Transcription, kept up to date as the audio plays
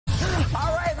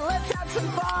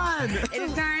on. It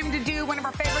is time to do one of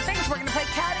our favorite things. We're going to play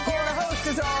category. Our host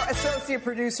is our associate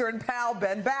producer and pal,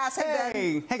 Ben Bass.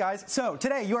 Hey guys. So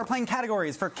today you are playing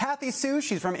categories for Kathy Sue.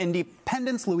 She's from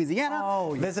Independence,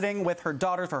 Louisiana, visiting with her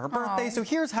daughters for her birthday. So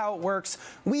here's how it works.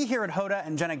 We here at Hoda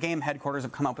and Jenna Game headquarters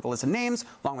have come up with a list of names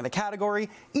along with a category.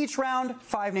 Each round,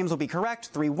 5 names will be correct,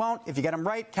 3 won't. If you get them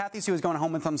right, Kathy Sue is going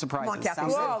home with some surprises. Come on,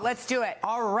 Kathy. Whoa, let's do it.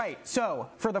 All right. So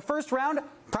for the first round,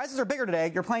 prizes are bigger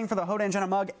today. You're playing for the Hoda and Jenna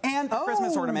mug and the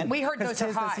Christmas ornament. We heard those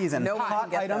are hot. The season. No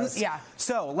hot items. Yeah.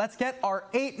 So let's get our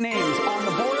 8 names on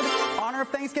the board. Honor of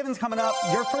Thanksgiving's coming up.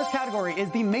 Your first category is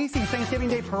the Macy Thanksgiving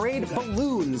Day Parade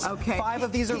balloons. Okay. 5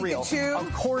 of these are real. Pikachu.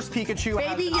 Of course, Pikachu.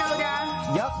 Baby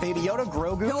Yoda. Yep, Baby Yoda,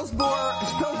 Grogu.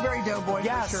 Pillsbury Doughboy,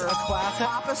 yes, for sure. a classic.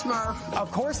 Papa Smurf.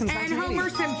 Of course, in And 1980. Homer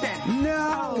Simpson.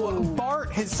 No.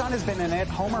 Bart, his son has been in it.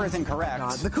 Homer is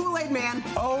incorrect. The Kool-Aid Man.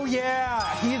 Oh,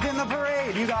 yeah. He's in the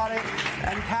parade. You got it.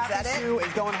 And Kathy Sue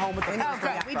is going home with the Oh,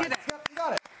 good. We did it. Yep, you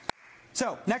got it.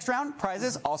 So, next round,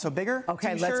 prizes also bigger.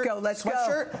 Okay, let's T-shirt, go, let's go.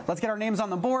 sweatshirt. Let's get our names on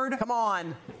the board. Come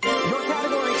on. Your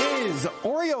category is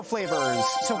Oreo flavors.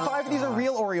 So 5 of these are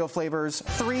real Oreo flavors.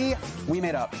 3 we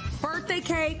made up. Birthday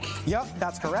cake. Yep,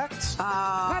 that's correct.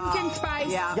 Pumpkin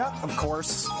spice. Yeah. Yep, of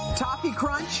course. Toffee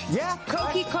Crunch. Yeah.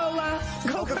 Coca-Cola.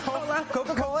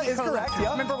 Coca-Cola is correct.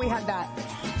 Yep. Remember we had that.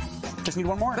 Just need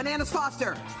one more. Bananas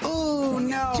Foster. Ooh,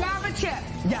 no. Java chip.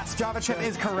 Yes, Java chip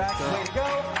is correct. Way to go.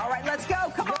 All right, let's go.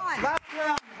 Come on. Last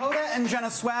round, Hoda and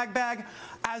Jenna swag bag.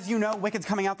 As you know, Wicked's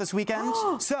coming out this weekend.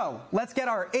 So let's get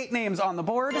our 8 names on the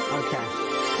board.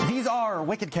 Okay. These are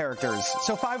Wicked characters.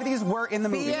 So 5 of these were in the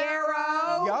movie.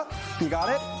 Fiyero. Yup, you got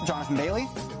it. Jonathan Bailey.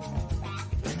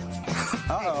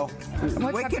 Uh-oh.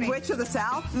 Wicked happening? Witch of the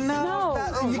South. No.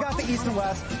 You got the East and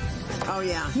West. Oh,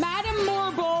 yeah. Madame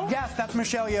Marble. Yes, that's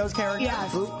Michelle Yeoh's character.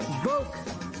 Yes. Book.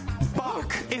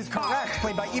 Buck is correct.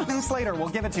 Played by Ethan Slater. We'll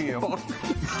give it to you.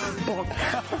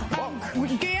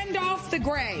 Gandalf the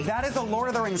Grey. That is a Lord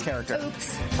of the Rings character.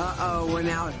 Oops. Uh-oh, we're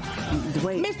now...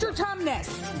 Wait. Mr.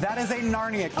 Tumnus. That is a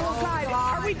Narnia character. Oh, God.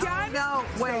 Are we done? No,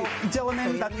 wait.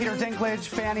 Dylan, that's Peter Dinklage.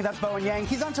 Fanny, that's Bowen Yang.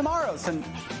 He's on tomorrow's, and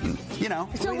you know.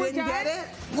 So we we're didn't done? get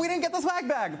it? We didn't get the swag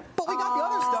bag, but we got the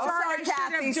other stuff. Sorry,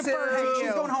 Kathy deferred Sue. to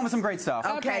She's going home with some great stuff.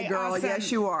 Okay, girl. awesome.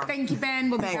 Yes, you are. Thank you, Ben.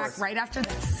 We'll be Thanks. back right after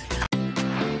this.